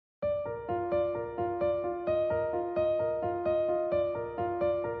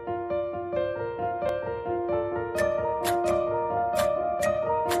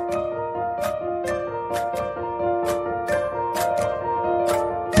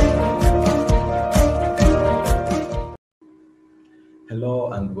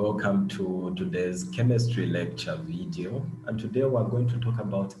Hello and welcome to today's chemistry lecture video. And today we're going to talk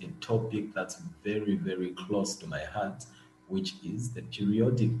about a topic that's very, very close to my heart, which is the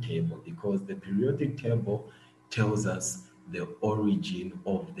periodic table, because the periodic table tells us the origin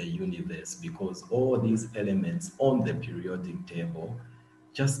of the universe, because all these elements on the periodic table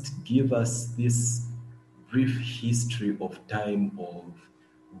just give us this brief history of time of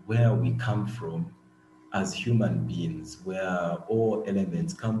where we come from as human beings, where all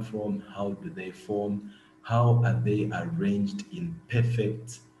elements come from, how do they form, how are they arranged in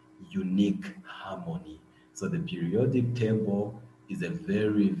perfect, unique harmony. So the periodic table is a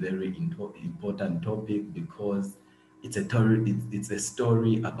very, very important topic because it's a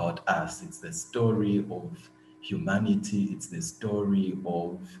story about us. It's the story of humanity. It's the story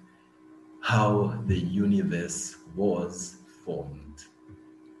of how the universe was formed.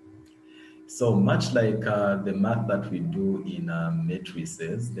 So much like the math that we do in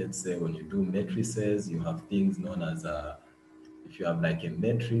matrices, let's say when you do matrices, you have things known as, if you have like a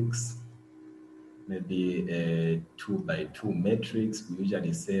matrix, maybe a 2 by 2 matrix, we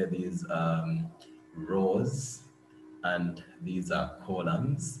usually say these rows and these are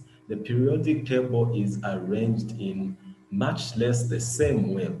columns. The periodic table is arranged in much less the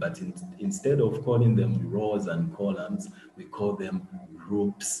same way, but instead of calling them rows and columns, we call them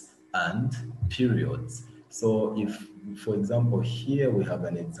groups and periods. So if, for example, here we have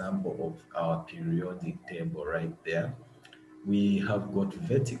an example of our periodic table right there. We have got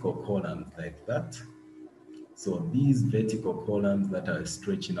vertical columns like that. So these vertical columns that are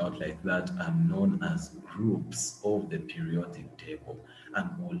stretching out like that are known as groups of the periodic table. And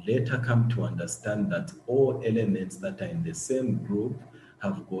we'll later come to understand that all elements that are in the same group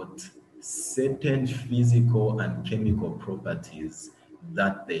have got certain physical and chemical properties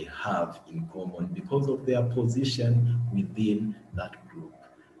that they have in common because of their position within that group.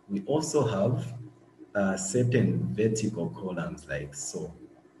 We also have certain vertical columns like so.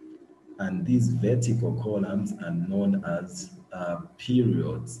 And these vertical columns are known as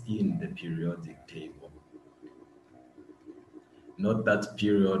periods in the periodic table. Not that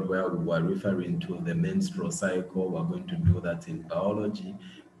period where we were referring to the menstrual cycle, we're going to do that in biology,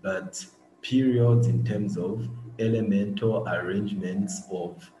 but periods in terms of elemental arrangements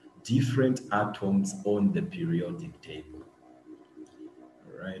of different atoms on the periodic table.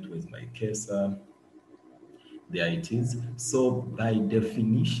 All right, where's my cursor? There it is. So by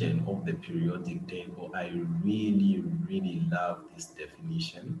definition of the periodic table, I really, really love this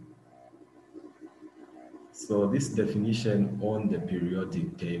definition. So this definition on the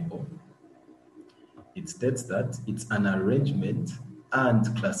periodic table, it states that it's an arrangement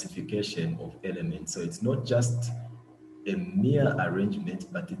and classification of elements. So it's not just a mere arrangement,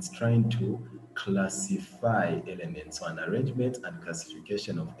 but it's trying to classify elements. So an arrangement and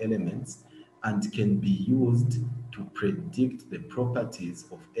classification of elements, and can be used to predict the properties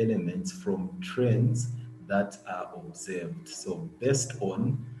of elements from trends that are observed. So based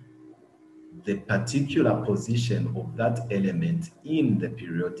on the particular position of that element in the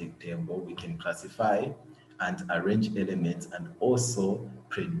periodic table, we can classify and arrange elements and also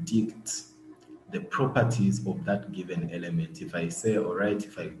predict the properties of that given element. If I say, all right,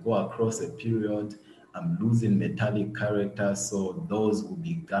 if I go across a period, I'm losing metallic character, so those will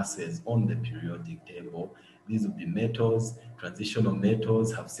be gases on the periodic table. These will be metals. Transitional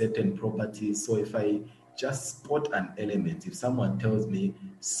metals have certain properties. So if I just spot an element, if someone tells me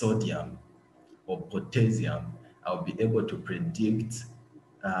sodium or potassium, I'll be able to predict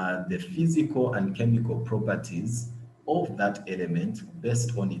the physical and chemical properties of that element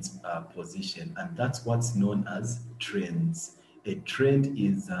based on its position. And that's what's known as trends. A trend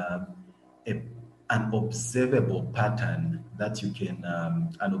is an observable pattern that you can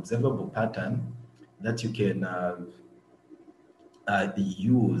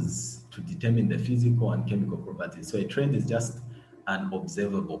use to determine the physical and chemical properties. So a trend is just an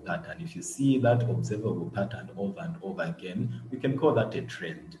observable pattern. If you see that observable pattern over and over again, we can call that a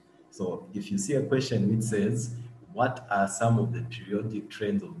trend. So if you see a question which says, what are some of the periodic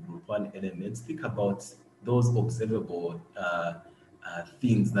trends of group 1 elements? Think about those observable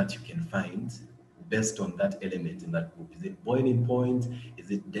things that you can find based on that element in that group. Is it boiling point?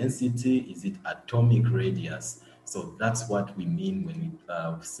 Is it density? Is it atomic radius? So that's what we mean when we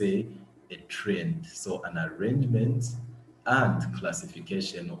say a trend. So an arrangement and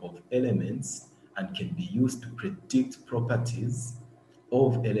classification of elements, and can be used to predict properties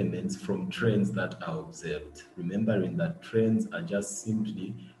of elements from trends that are observed. Remembering that trends are just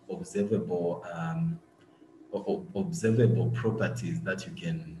simply observable properties that you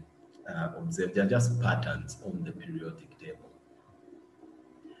can observe. They're just patterns on the periodic table.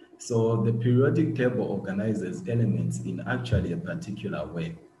 So the periodic table organizes elements in actually a particular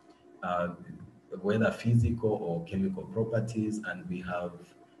way, uh, whether physical or chemical properties, and we have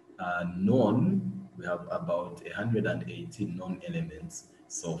we have about 118 known elements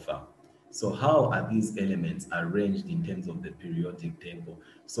so far. So how are these elements arranged in terms of the periodic table?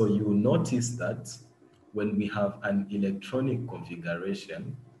 So you will notice that when we have an electronic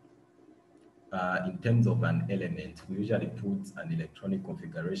configuration, in terms of an element, we usually put an electronic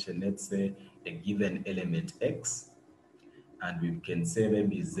configuration, let's say a given element X, and we can say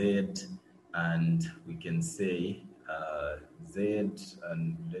maybe Z, and we can say Z,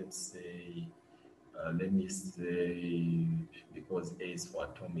 and let's say, let me say, because A is for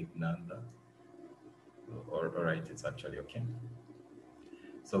atomic number, all right, it's actually okay.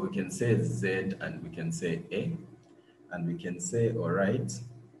 So we can say Z, and we can say A, and we can say, all right,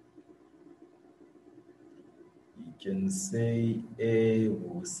 you can say A,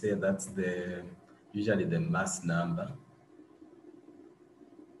 we'll say that's usually the mass number.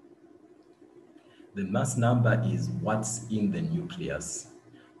 The mass number is what's in the nucleus.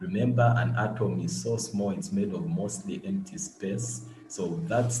 Remember, an atom is so small, it's made of mostly empty space. So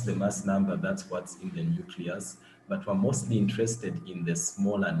that's the mass number, that's what's in the nucleus. But we're mostly interested in the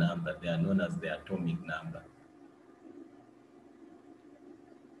smaller number. They are known as the atomic number.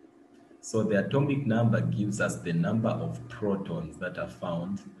 So the atomic number gives us the number of protons that are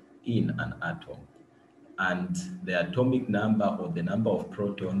found in an atom. And the atomic number, or the number of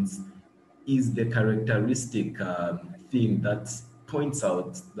protons, is the characteristic thing that points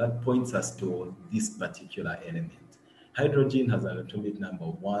us to this particular element. Hydrogen has an atomic number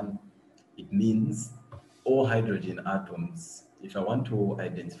of 1. It means all hydrogen atoms. If I want to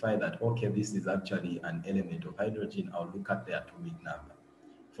identify that, okay, this is actually an element of hydrogen, I'll look at the atomic number.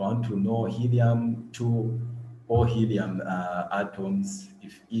 If I want to know helium-2 or helium atoms,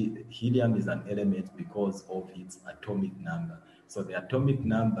 if helium is an element because of its atomic number. So the atomic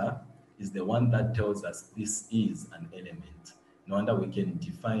number is the one that tells us this is an element. No wonder we can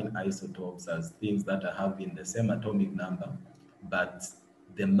define isotopes as things that are having the same atomic number, but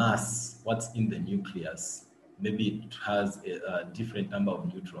the mass, what's in the nucleus, maybe it has a different number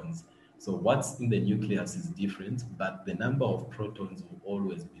of neutrons. So what's in the nucleus is different, but the number of protons will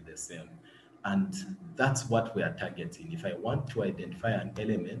always be the same. And that's what we are targeting. If I want to identify an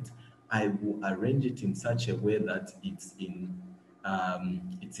element, I will arrange it in such a way that it's in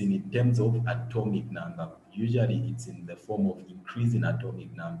terms of atomic number. Usually it's in the form of increasing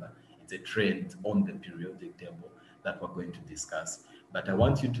atomic number. It's a trend on the periodic table that we're going to discuss. But I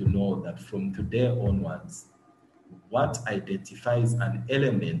want you to know that from today onwards, what identifies an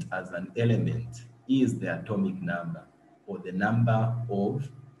element as an element is the atomic number, or the number of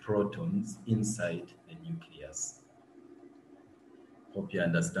protons inside the nucleus. Hope you're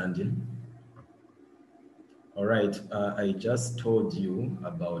understanding. All right, I just told you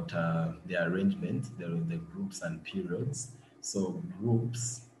about the arrangement, the groups and periods. So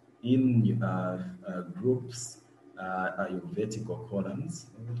groups are your vertical columns.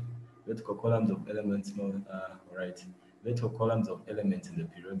 Vertical columns of elements, all right. Vertical columns of elements in the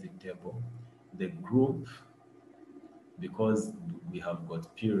periodic table. The group, because we have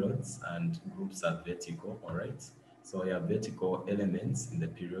got periods and groups are vertical, all right? So we have vertical elements in the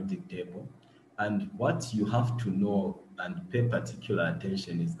periodic table. And what you have to know and pay particular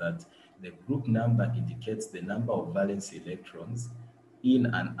attention is that the group number indicates the number of valence electrons in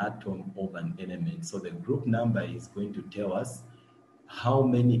an atom of an element. So the group number is going to tell us how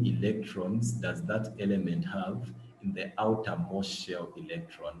many electrons does that element have in the outermost shell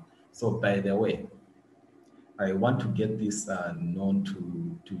electron. So by the way, I want to get this known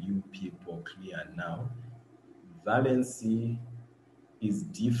to you people clear now. Valency is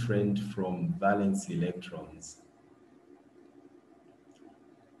different from valence electrons.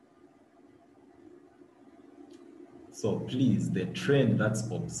 So please, the trend that's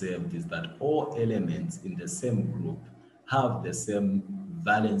observed is that all elements in the same group have the same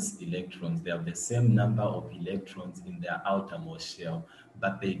valence electrons. They have the same number of electrons in their outermost shell,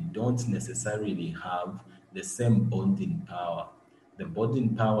 but they don't necessarily have the same bonding power. The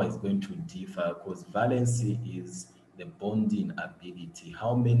bonding power is going to differ because valency is the bonding ability.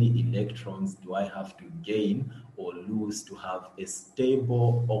 How many electrons do I have to gain or lose to have a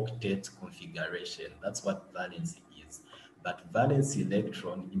stable octet configuration? That's what valency is. But valence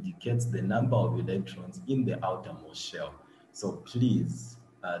electron indicates the number of electrons in the outermost shell. So please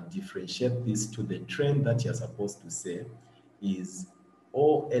differentiate this to the trend that you're supposed to say is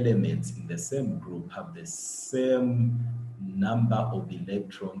all elements in the same group have the same number of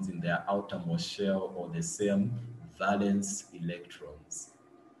electrons in their outermost shell or the same valence electrons.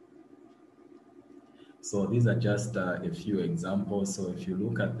 So these are just a few examples. So if you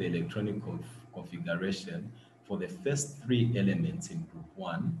look at the electronic configuration, for the first three elements in group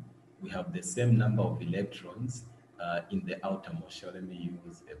 1, we have the same number of electrons in the outermost shell. Let me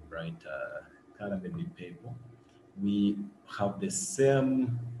use a brighter color, maybe purple. We have the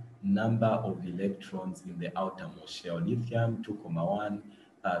same number of electrons in the outermost shell: lithium 2,1,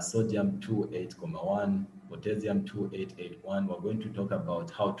 sodium 28,1, potassium 2881. We're going to talk about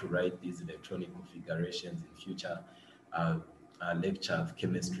how to write these electronic configurations in future lecture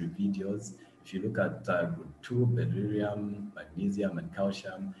chemistry videos. If you look at group 2, beryllium, magnesium, and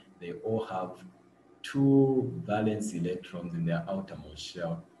calcium, they all have 2 valence electrons in their outermost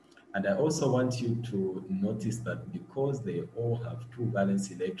shell. And I also want you to notice that because they all have 2 valence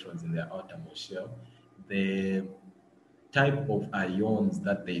electrons in their outermost shell, the type of ions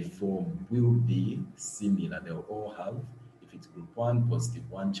that they form will be similar. They'll all have, if it's group 1,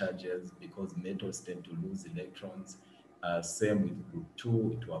 +1 charges, because metals tend to lose electrons. Same with group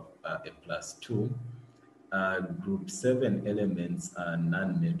 2, it will have a +2. Group 7 elements are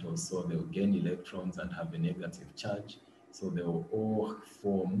non-metals, so they'll gain electrons and have a negative charge. So they will all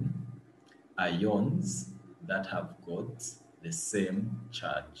form ions that have got the same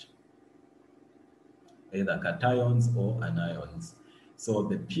charge, either cations or anions. So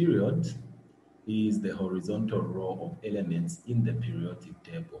the period is the horizontal row of elements in the periodic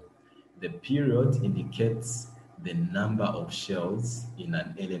table. The period indicates the number of shells in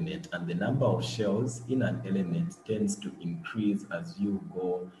an element, and the number of shells in an element tends to increase as you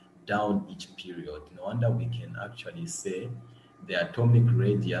go down each period. No wonder we can actually say the atomic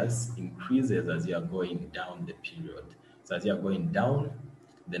radius increases as you are going down the period. So as you are going down,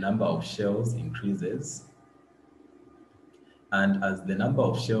 the number of shells increases, and as the number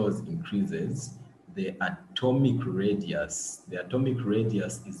of shells increases, the atomic radius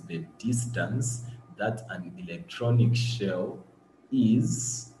is the distance that an electronic shell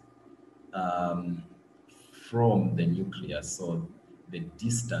is from the nucleus. So the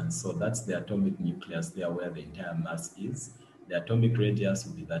distance, so that's the atomic nucleus there where the entire mass is. The atomic radius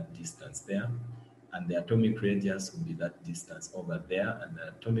will be that distance there, and the atomic radius will be that distance over there, and the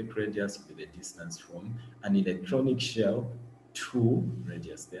atomic radius will be the distance from an electronic shell to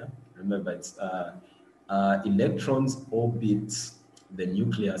radius there. Remember, it's electrons orbit the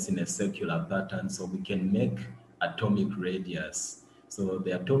nucleus in a circular pattern, so we can make atomic radius. So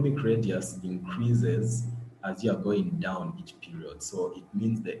the atomic radius increases as you are going down each period. So it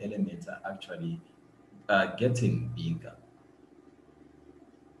means the elements are actually getting bigger.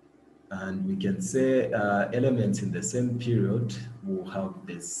 And we can say elements in the same period will have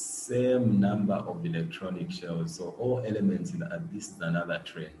the same number of electronic shells. So all elements this is another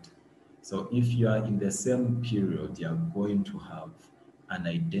trend. So if you are in the same period, you are going to have an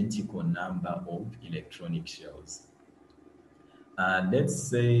identical number of electronic shells. Let's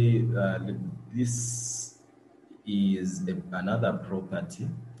say this is another property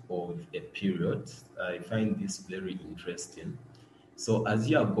of a period. I find this very interesting. So as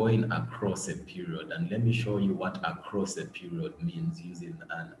you are going across a period, and let me show you what across a period means using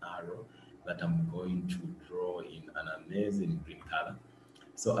an arrow that I'm going to draw in an amazing green color.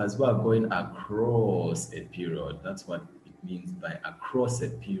 So as we are going across a period, that's what it means by across a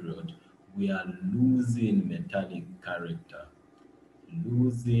period, we are losing metallic character.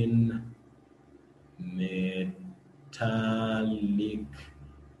 Losing metallic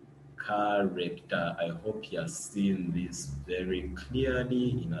character. I hope you are seeing this very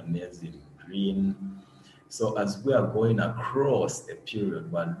clearly in amazing green. So as we are going across a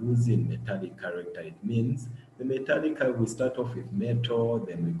period, we're losing metallic character. It means the metallic, we start off with metal,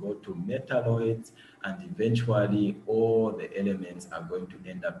 then we go to metalloids, and eventually all the elements are going to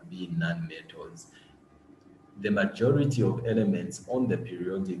end up being non-metals. The majority of elements on the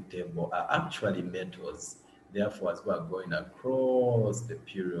periodic table are actually metals. Therefore, as we are going across the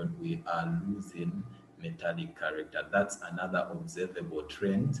period, we are losing metallic character. That's another observable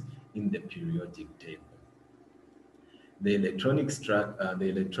trend in the periodic table. The electronic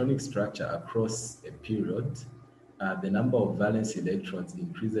structure across a period, the number of valence electrons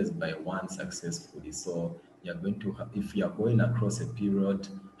increases by 1 successfully. So you're going to, if you are going across a period,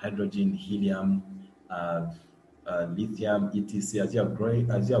 hydrogen, helium, lithium, etc.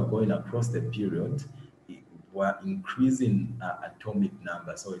 As you are going across the period, we're increasing atomic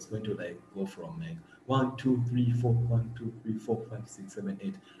number. So it's going to like go from like 1, 2, 3, 4, 1, 2, 3, 4, 5, 6, 7,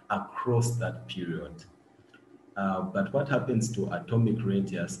 8 across that period. But what happens to atomic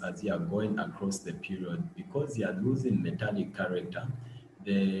radius as you are going across the period? Because you are losing metallic character,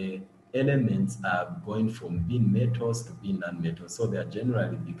 the elements are going from being metals to being non-metals. So they are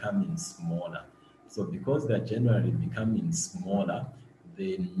generally becoming smaller. So because they're generally becoming smaller,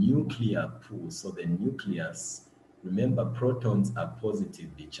 the nuclear pool, so the nucleus, remember protons are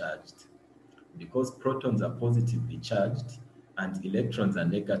positively charged. Because protons are positively charged and electrons are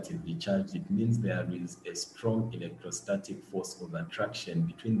negatively charged, it means there is a strong electrostatic force of attraction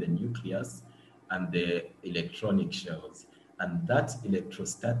between the nucleus and the electronic shells. And that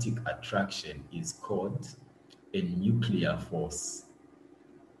electrostatic attraction is called a nuclear force.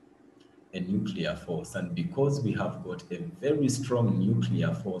 A nuclear force. And because we have got a very strong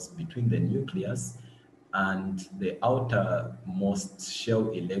nuclear force between the nucleus and the outermost shell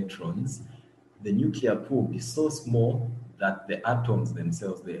electrons, the nuclear pool will be so small that the atoms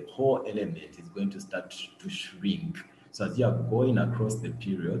themselves, the whole element, is going to start to shrink. So as you are going across the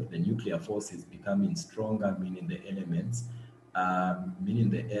period, the nuclear force is becoming stronger, meaning the elements, meaning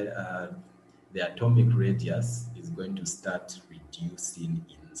the atomic radius is going to start reducing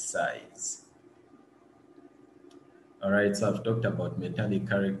in size. All right, so I've talked about metallic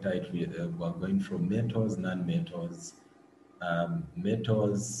character. We're going from metals, non-metals,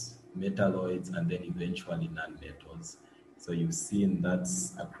 metals, metalloids, and then eventually non-metals. So you've seen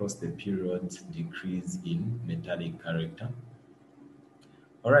that's across the period decrease in metallic character.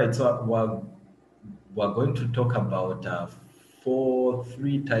 All right, so we're going to talk about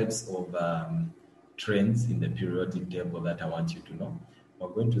three types of trends in the periodic table that I want you to know. We're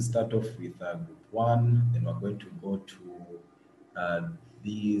going to start off with group 1, then we're going to go to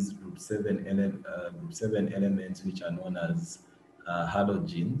these group 7 elements, which are known as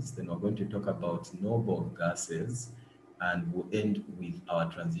halogens. Then we're going to talk about noble gases, and we'll end with our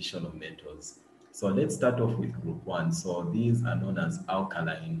transitional metals. So let's start off with group 1. So these are known as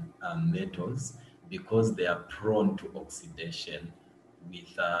alkaline metals because they are prone to oxidation. They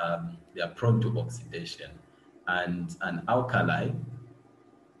are prone to oxidation, and an alkali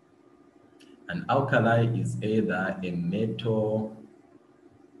is either a metal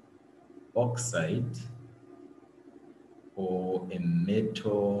oxide or a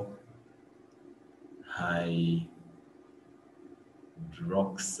metal hydroxide.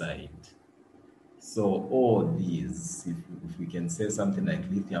 So all these, if we can say something like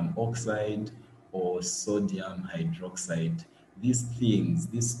lithium oxide or sodium hydroxide, these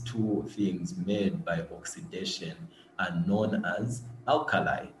two things made by oxidation are known as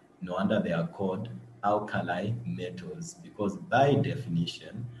alkali. No wonder they are called alkali metals, because by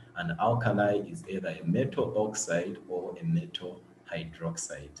definition, an alkali is either a metal oxide or a metal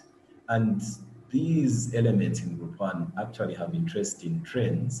hydroxide. And these elements in group 1 actually have interesting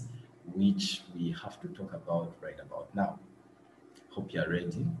trends, which we have to talk about right about now. Hope you're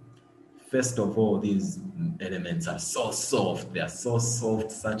ready. First of all, these elements are so soft. They are so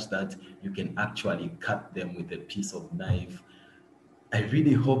soft such that you can actually cut them with a piece of knife. I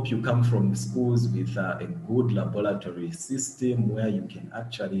really hope you come from schools with a good laboratory system where you can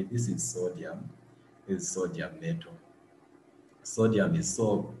actually, this is sodium metal. Sodium is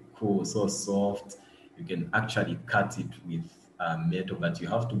so cool, so soft. You can actually cut it with metal, but you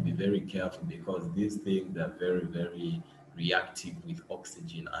have to be very careful because these things are very, very reactive with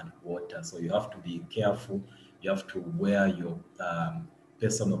oxygen and water. So you have to be careful. You have to wear your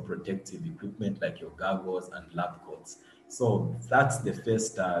personal protective equipment like your goggles and lab coats. So that's the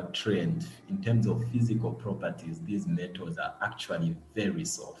first trend. In terms of physical properties, these metals are actually very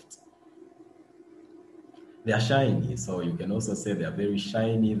soft. They are shiny, so you can also say they are very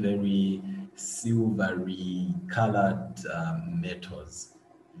shiny, very silvery colored metals,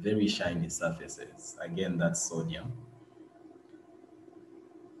 very shiny surfaces. Again, that's sodium.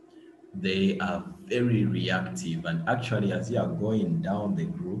 They are very reactive, and actually, as you are going down the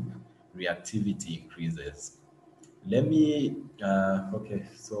group, reactivity increases. Let me, okay,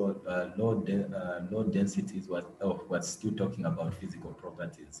 so low densities, we're still talking about physical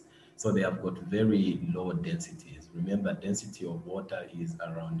properties. So they have got very low densities. Remember, density of water is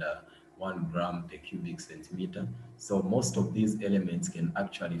around 1 gram per cubic centimeter. So most of these elements can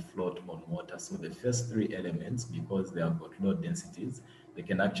actually float on water. So the first three elements, because they have got low densities, they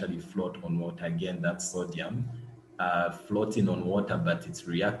can actually float on water. Again, that's sodium. Floating on water, but it's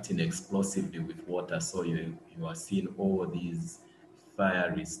reacting explosively with water. So you are seeing all these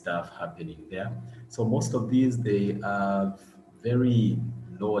fiery stuff happening there. So most of these, they have very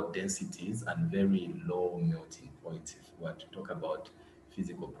low densities and very low melting points. If we were to talk about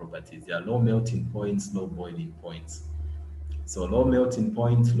physical properties, there are low melting points, low boiling points. So low melting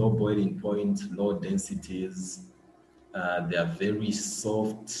point, low boiling point, low densities. They are very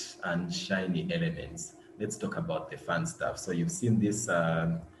soft and shiny elements. Let's talk about the fun stuff. So you've seen this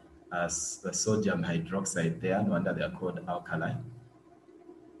as the sodium hydroxide there. No wonder they are called alkali.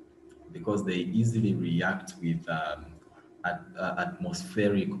 because they easily react with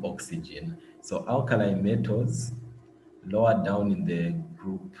atmospheric oxygen. So alkali metals lower down in the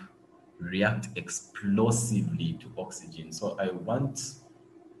group react explosively to oxygen. So I want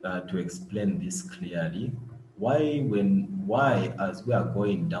to explain this clearly. Why as we are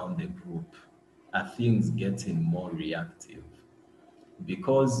going down the group are things getting more reactive?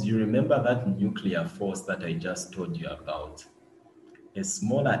 Because you remember that nuclear force that I just told you about. A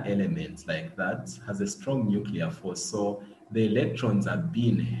smaller element like that has a strong nuclear force. So the electrons are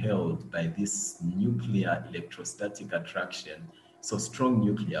being held by this nuclear electrostatic attraction. So strong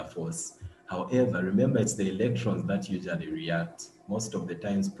nuclear force. However, remember it's the electrons that usually react. Most of the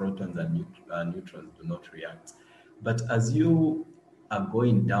times protons and neutrons do not react. But as you are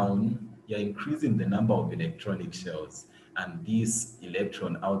going down, you're increasing the number of electronic shells. And this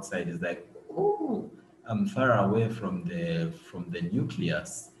electron outside is like, oh, I'm far away from the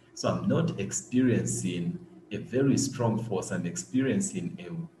nucleus. So I'm not experiencing a very strong force. I'm experiencing a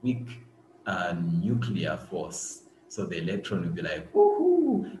weak nuclear force. So the electron will be like,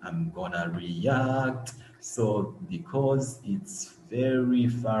 woohoo, I'm gonna react. So because it's very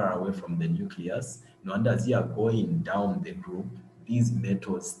far away from the nucleus, no wonder as you are going down the group, these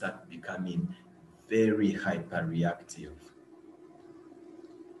metals start becoming very hyperreactive.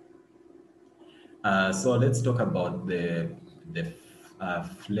 So let's talk about the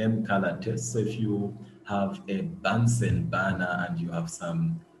flame color test. So if you have a Bunsen burner and you have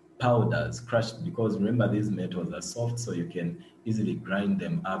some powders crushed, because remember these metals are soft, so you can easily grind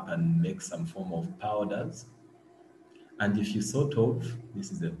them up and make some form of powders. And if you sort of,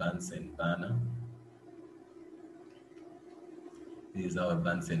 this is a Bunsen burner. This is how a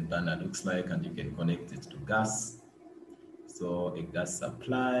Bunsen burner looks like, and you can connect it to gas. So a gas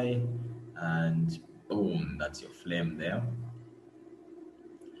supply, and boom, that's your flame there.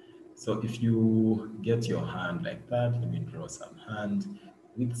 So if you get your hand like that, let me draw some hand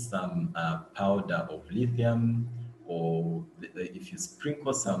with some powder of lithium, or if you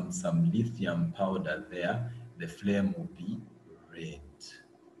sprinkle some lithium powder there, the flame will be red.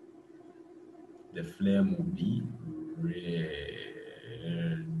 The flame will be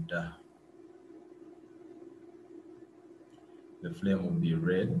red. The flame will be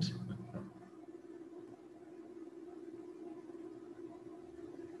red.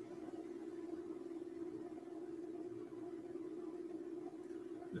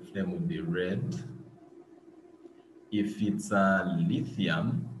 The flame will be red. If it's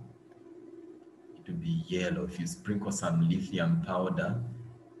lithium, it will be yellow. If you sprinkle some lithium powder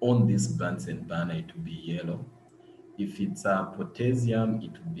on this Bunsen burner, it will be yellow. If it's potassium,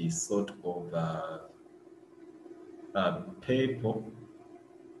 it will be sort of purple.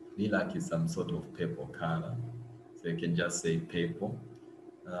 Lilac is some sort of purple color, so you can just say purple.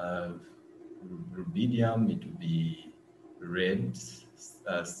 Rubidium, it will be red.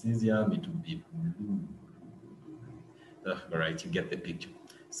 Cesium, it will be blue. All right, you get the picture.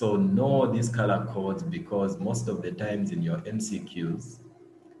 So know these color codes, because most of the times in your MCQs,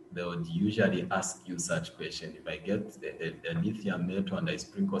 they would usually ask you such question. If I get a lithium metal and I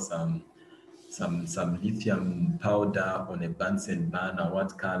sprinkle some lithium powder on a Bunsen burner,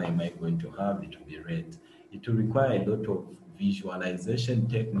 what color am I going to have? It will be red. It will require a lot of visualization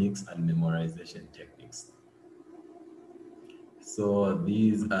techniques and memorization techniques. So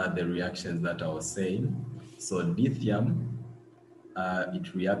these are the reactions that I was saying. So lithium,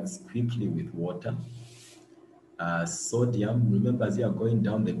 it reacts quickly with water. Sodium, remember as you are going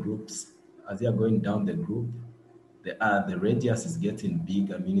down the groups, the radius is getting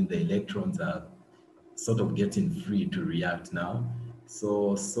bigger, meaning the electrons are sort of getting free to react now.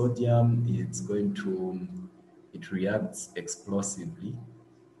 So sodium, it reacts explosively.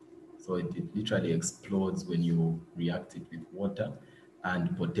 So it literally explodes when you react it with water.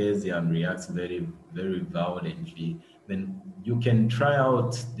 And potassium reacts very, very violently. Then you can try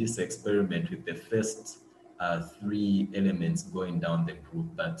out this experiment with the first three elements going down the group,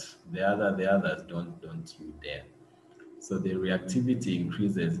 but the others don't you dare. So the reactivity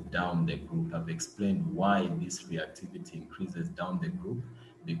increases down the group. I've explained why this reactivity increases down the group,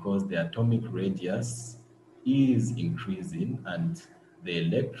 because the atomic radius is increasing and the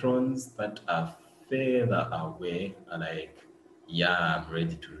electrons that are further away are like, yeah, I'm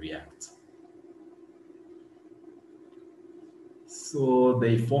ready to react. So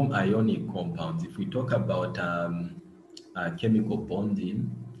they form ionic compounds. If we talk about chemical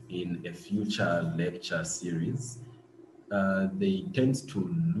bonding in a future lecture series, they tend to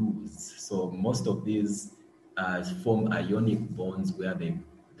lose. So most of these form ionic bonds where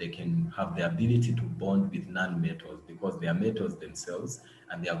the they can have the ability to bond with non-metals because they are metals themselves,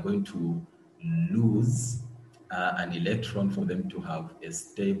 and they are going to lose an electron for them to have a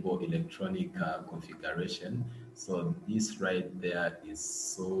stable electronic configuration. So this right there is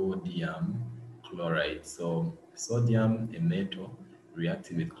sodium chloride. So sodium, a metal,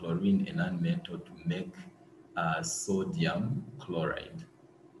 reacting with chlorine, a non-metal, to make sodium chloride.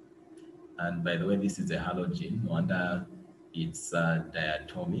 And by the way, this is a halogen, no wonder it's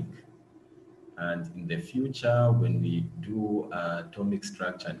diatomic. And in the future, when we do atomic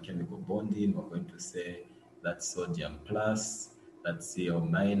structure and chemical bonding, we're going to say that's sodium plus, that's Cl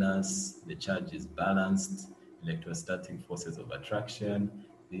minus, the charge is balanced, electrostatic forces of attraction,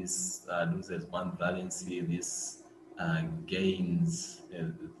 this loses one valency, this gains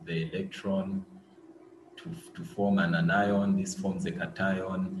the electron to form an anion, this forms a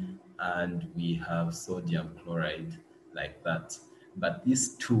cation, and we have sodium chloride like that. But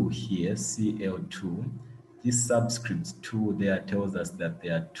this 2 here, Cl2, this subscript 2 there tells us that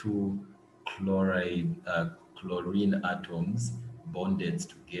there are 2 chlorine atoms bonded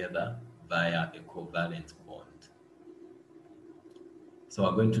together via a covalent bond. So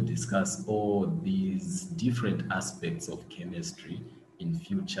we're going to discuss all these different aspects of chemistry in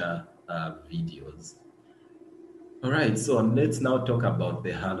future videos. All right, so let's now talk about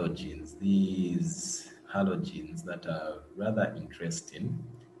the halogens, these halogens that are rather interesting.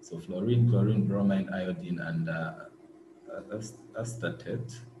 So fluorine, chlorine, bromine, iodine, and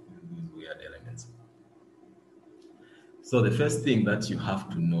astatate, these weird elements. So the first thing that you have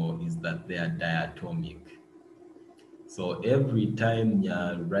to know is that they are diatomic. So every time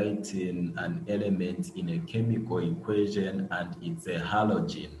you're writing an element in a chemical equation and it's a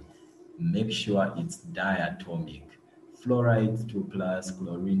halogen, make sure it's diatomic. Fluoride 2 plus,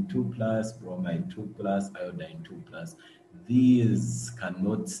 chlorine 2 plus, bromine 2 plus, iodine 2 plus. These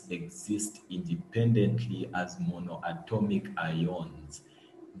cannot exist independently as monoatomic ions.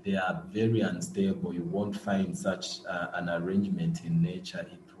 They are very unstable. You won't find such an arrangement in nature.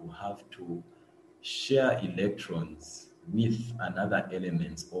 It will have to share electrons with another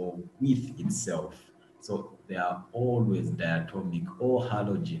element or with itself. So they are always diatomic. All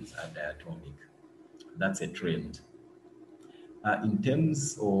halogens are diatomic. That's a trend. In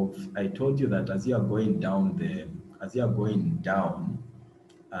terms of, I told you that as you are going down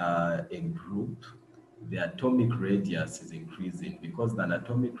a group, the atomic radius is increasing. Because the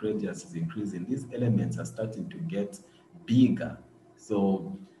atomic radius is increasing, these elements are starting to get bigger.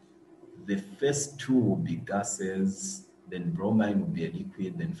 So the first 2 will be gases, then bromine will be a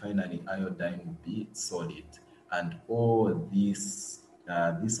liquid, then finally iodine will be solid. And all this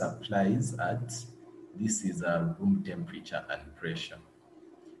applies at, this is a room temperature and pressure.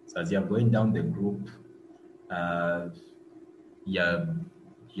 So as you're going down the group,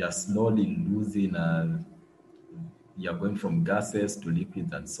 you're slowly losing, you're going from gases to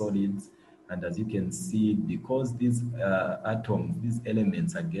liquids and solids. And as you can see, because these atoms, these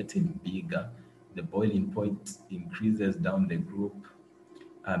elements are getting bigger, the boiling point increases down the group.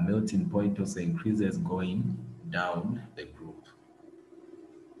 Melting point also increases going down the group.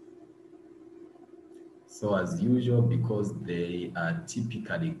 So as usual, because they are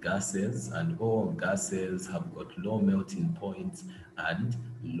typically gases, and all gases have got low melting points and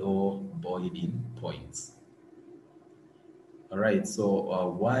low boiling points. All right,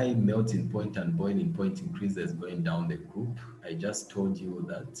 so why melting point and boiling point increases going down the group? I just told you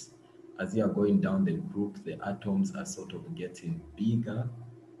that as you are going down the group, the atoms are sort of getting bigger.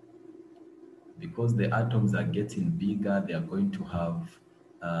 Because the atoms are getting bigger, they are going to have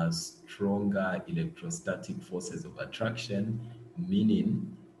stronger electrostatic forces of attraction,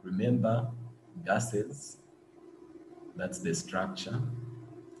 meaning, remember, gases, that's the structure.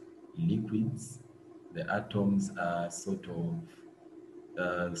 Liquids, the atoms are sort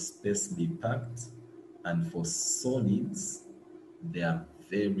of sparsely packed, and for solids, they are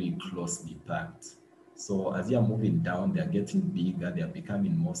very closely packed. So as you are moving down, they are getting bigger, they are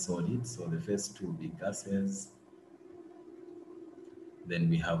becoming more solid. So the first 2 big gases, then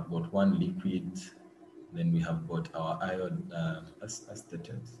we have got 1 liquid, then we have got our ion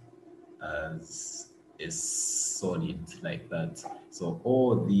astatate as a solid like that. So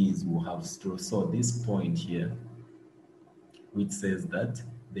all these will have so this point here, which says that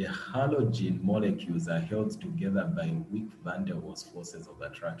the halogen molecules are held together by weak van der Waals forces of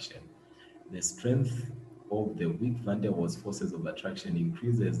attraction. The strength of the weak van der Waals forces of attraction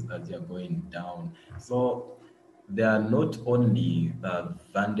increases as you're going down. So there are not only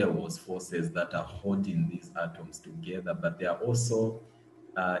van der Waals forces that are holding these atoms together, but there are also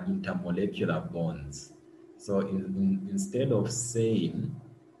intermolecular bonds. So instead of saying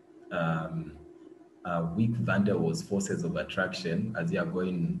weak van der Waals forces of attraction as you are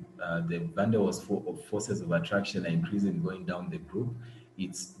going, the van der Waals forces of attraction are increasing going down the group.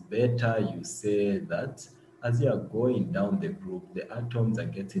 It's better you say that as you are going down the group, the atoms are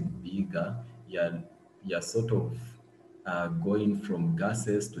getting bigger. You're sort of going from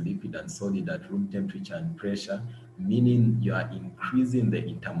gases to liquid and solid at room temperature and pressure, meaning you are increasing the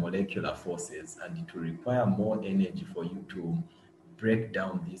intermolecular forces, and it will require more energy for you to break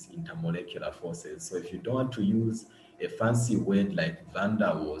down these intermolecular forces. So if you don't want to use a fancy word like van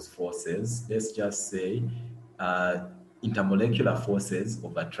der Waals forces, let's just say uh, intermolecular forces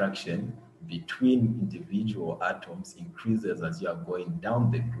of attraction between individual atoms increases as you are going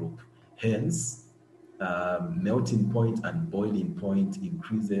down the group. Hence, melting point and boiling point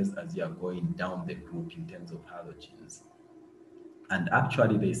increases as you are going down the group in terms of halogens. And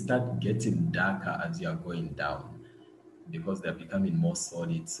actually, they start getting darker as you are going down because they're becoming more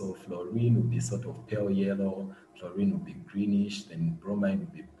solid. So fluorine will be sort of pale yellow, chlorine will be greenish, then bromine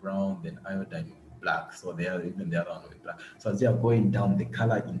will be brown, then iodine will be black. So even the other one will be black. So as you are going down, the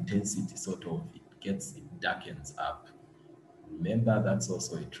color intensity it darkens up. Remember, that's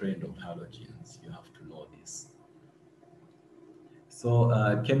also a trend of halogens. You have to know this. So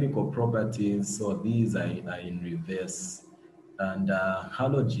chemical properties, so these are in reverse. And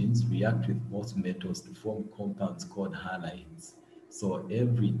halogens react with most metals to form compounds called halides. So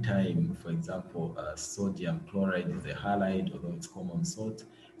every time, for example, sodium chloride is a halide, although it's common salt.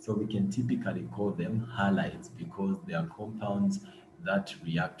 So we can typically call them halides because they are compounds that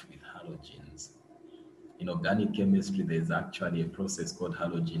react with halogens. In organic chemistry, there's actually a process called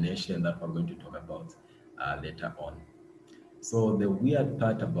halogenation that we're going to talk about later on. So the weird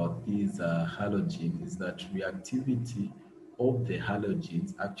part about these halogens is that reactivity of the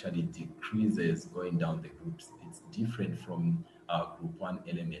halogens actually decreases going down the groups. It's different from group 1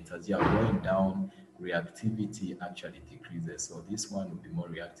 elements. As you are going down, reactivity actually decreases. So this one will be more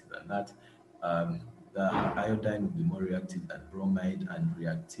reactive than that. The iodine will be more reactive than bromide, and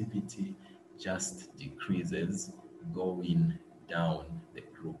reactivity just decreases going down the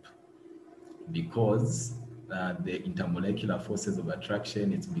group because the intermolecular forces of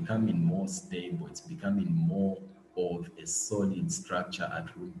attraction, it's becoming more stable, it's becoming more of a solid structure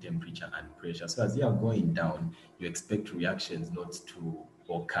at room temperature and pressure. So as you are going down, you expect reactions not to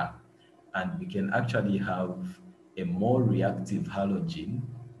occur. And we can actually have a more reactive halogen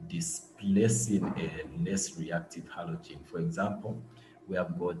displacing a less reactive halogen. For example, we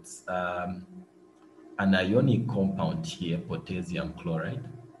have got an ionic compound here, potassium chloride,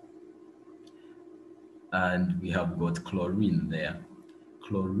 and we have got chlorine there.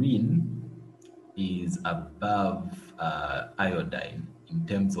 Chlorine is above iodine in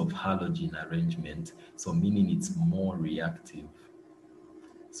terms of halogen arrangement, so meaning it's more reactive.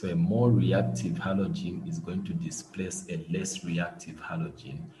 So a more reactive halogen is going to displace a less reactive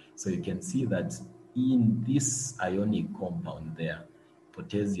halogen. So you can see that in this ionic compound there,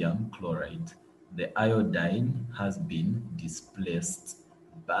 potassium chloride, the iodine has been displaced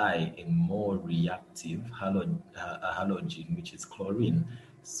by a more reactive halogen, which is chlorine.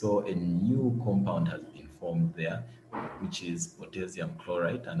 So a new compound has been formed there, which is potassium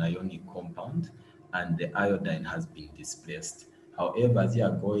chloride, an ionic compound, and the iodine has been displaced. However, as you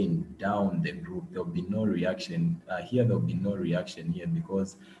are going down the group, there will be no reaction. Here, there will be no reaction here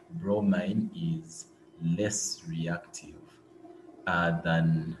because bromine is less reactive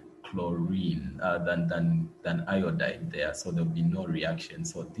than chlorine, than iodine there. So there will be no reaction.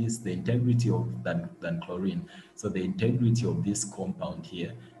 So the integrity of than chlorine. So the integrity of this compound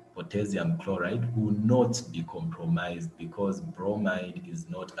here, potassium chloride, will not be compromised because bromide is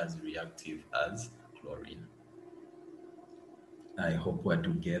not as reactive as chlorine. I hope we're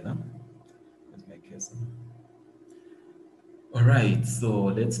together. Where's my cursor? All right, so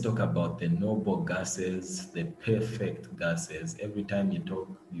let's talk about the noble gases, the perfect gases. Every time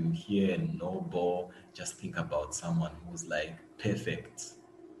you hear noble, just think about someone who's like perfect,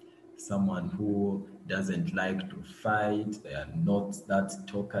 someone who doesn't like to fight, they are not that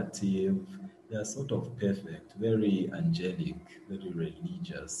talkative, they are sort of perfect, very angelic, very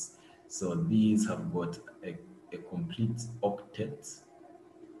religious. So these have got a complete octet,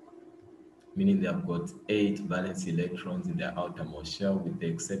 meaning they have got 8 valence electrons in their outermost shell, with the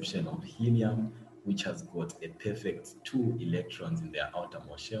exception of helium, which has got a perfect 2 electrons in their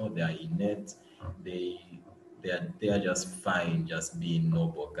outermost shell. They are inert. They are just fine, just being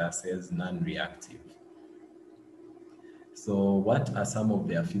noble gases, non-reactive. So what are some of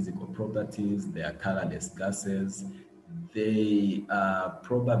their physical properties? They are colorless gases. They are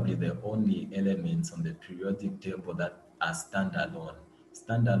probably the only elements on the periodic table that are standalone.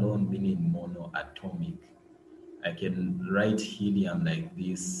 Standalone meaning monoatomic. I can write helium like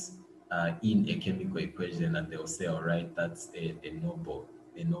this in a chemical equation, and they'll say, all right, that's a noble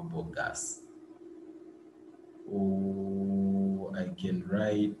gas. Or I can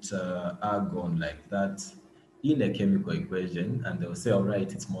write argon like that in a chemical equation, and they'll say, all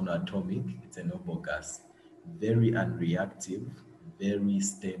right, it's monoatomic, it's a noble gas. Very unreactive, very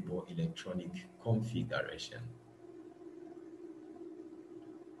stable electronic configuration.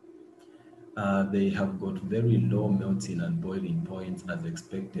 They have got very low melting and boiling points as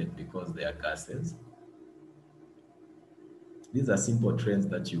expected because they are gases. These are simple trends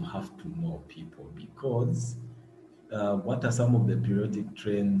that you have to know, people, because what are some of the periodic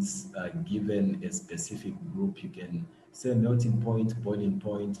trends given a specific group? You can say melting point, boiling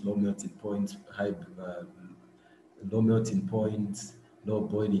point, low melting point, low melting point, low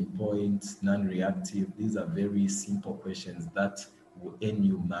boiling point, non-reactive. These are very simple questions that will earn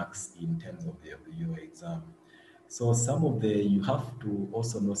you marks in terms of your exam. So you have to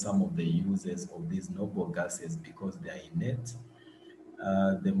also know some of the uses of these noble gases because they are innate.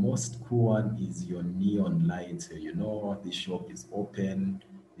 The most cool one is your neon light. So you know the shop is open,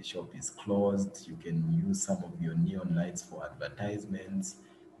 the shop is closed. You can use some of your neon lights for advertisements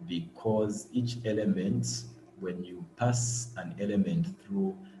because each element, when you pass an element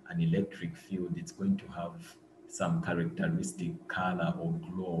through an electric field, it's going to have some characteristic color or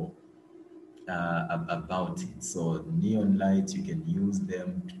glow about it. So neon lights, you can use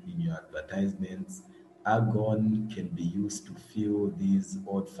them in your advertisements. Argon can be used to fill these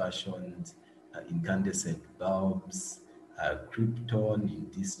old-fashioned incandescent bulbs. Krypton in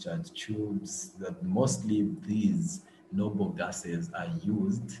discharge tubes. That mostly these noble gases are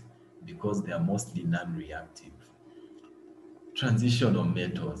used because they are mostly non-reactive. Transitional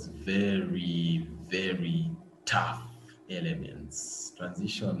metals, very, very tough elements,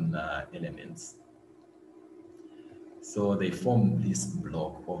 transition elements. So they form this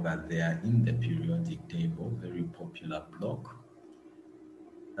block over there in the periodic table, very popular block.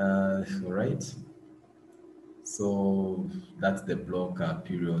 Right? So that's the block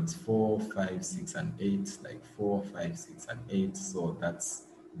periods 4, 5, 6, and 8, like 4, 5, 6, and 8. So that's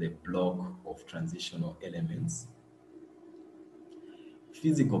the block of transitional elements.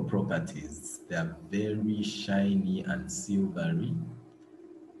 Physical properties, they are very shiny and silvery.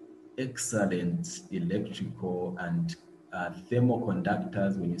 Excellent electrical and thermal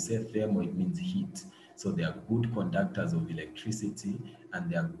conductors. When you say thermal, it means heat. So they are good conductors of electricity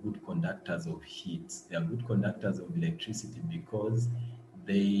and they are good conductors of heat. They are good conductors of electricity because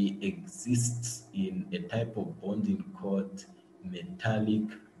they exist in a type of bonding called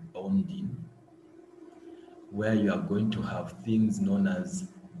metallic bonding, where you are going to have things known as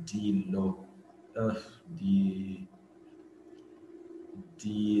uh, de-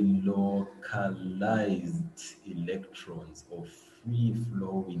 delocalized electrons or free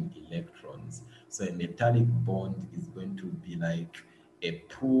flowing electrons. So a metallic bond is going to be like a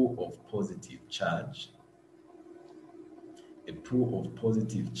pool of positive charge,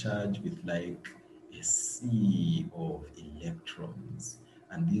 with like a sea of electrons.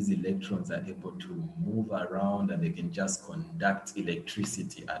 And these electrons are able to move around and they can just conduct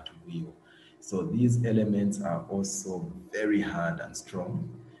electricity at will. So these elements are also very hard and strong.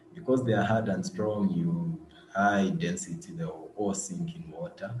 Because they are hard and strong, high density, they will all sink in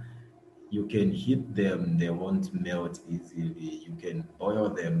water. You can heat them, they won't melt easily. You can boil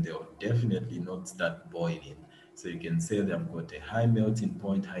them, they'll definitely not start boiling. So you can say they've got a high melting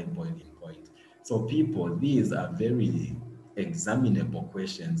point, high boiling point. So people, these are very examinable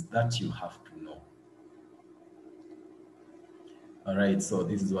questions that you have to know. All right, so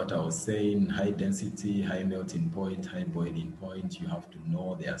this is what I was saying: high density, high melting point, high boiling point. You have to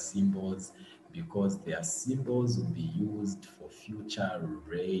know their symbols because their symbols will be used for future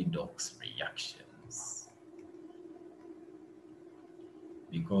redox reactions.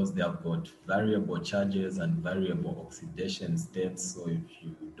 Because they have got variable charges and variable oxidation states. So if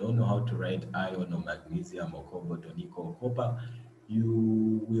you don't know how to write iron or magnesium or cobalt or nickel or copper,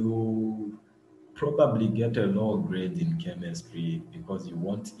 you will probably get a low grade in chemistry because you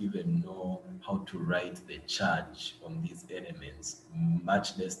won't even know how to write the charge on these elements,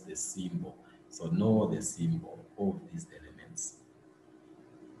 much less the symbol. So know the symbol of these elements.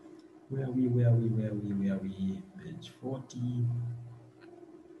 Where are we? Page 40.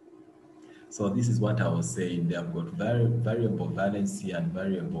 So this is what I was saying. They have got variable valency and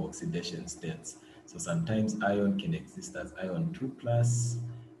variable oxidation states. So sometimes iron can exist as ion 2 plus,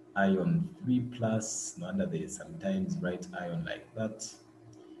 ion 3 plus. No wonder they sometimes write ion like that,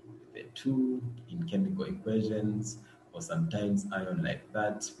 the 2 in chemical equations. or sometimes iron like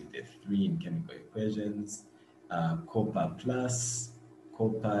that with a 3 in chemical equations, copper plus,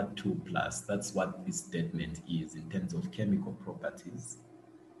 copper 2 plus. That's what this statement is in terms of chemical properties.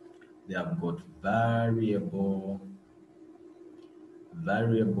 They have got variable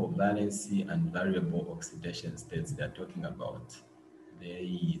valency and variable oxidation states. They're talking about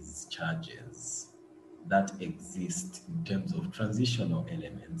these charges that exist in terms of transitional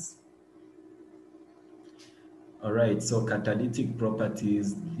elements. All right, so catalytic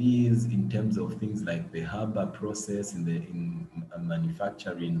properties, these in terms of things like the Haber process in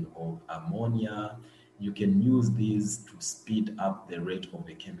manufacturing of ammonia, you can use these to speed up the rate of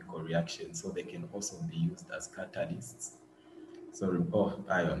a chemical reaction. So they can also be used as catalysts. Sorry, oh,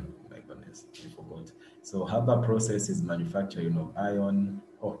 iron, my goodness, I forgot. So Haber process is manufacturing of iron.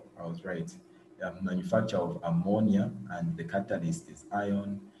 Oh, I was right. Manufacture of ammonia, and the catalyst is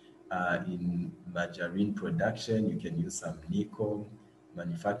iron. In margarine production, you can use some nickel.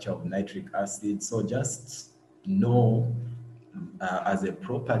 Manufacture of nitric acid. So just know as a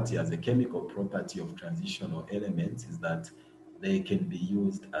property, as a chemical property of transitional elements, is that they can be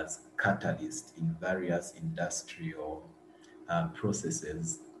used as catalysts in various industrial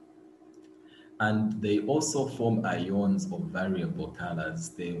processes. And they also form ions of variable colors.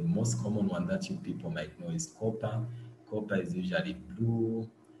 The most common one that you people might know is copper. Copper is usually blue.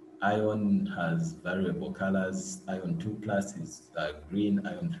 Iron has variable colors. Iron 2 plus is green.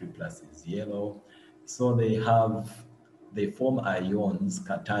 Iron 3 plus is yellow. So they form ions,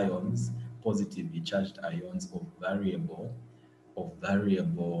 cations, positively charged ions of variable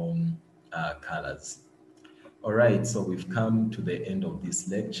colors. All right, so we've come to the end of this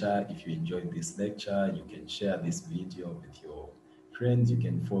lecture. If you enjoyed this lecture, you can share this video with your friends. You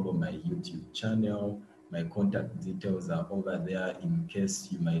can follow my YouTube channel. My contact details are over there in case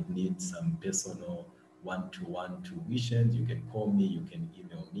you might need some personal one-to-one tuitions. You can call me, you can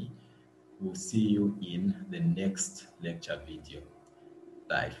email me. We'll see you in the next lecture video.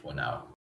 Bye for now.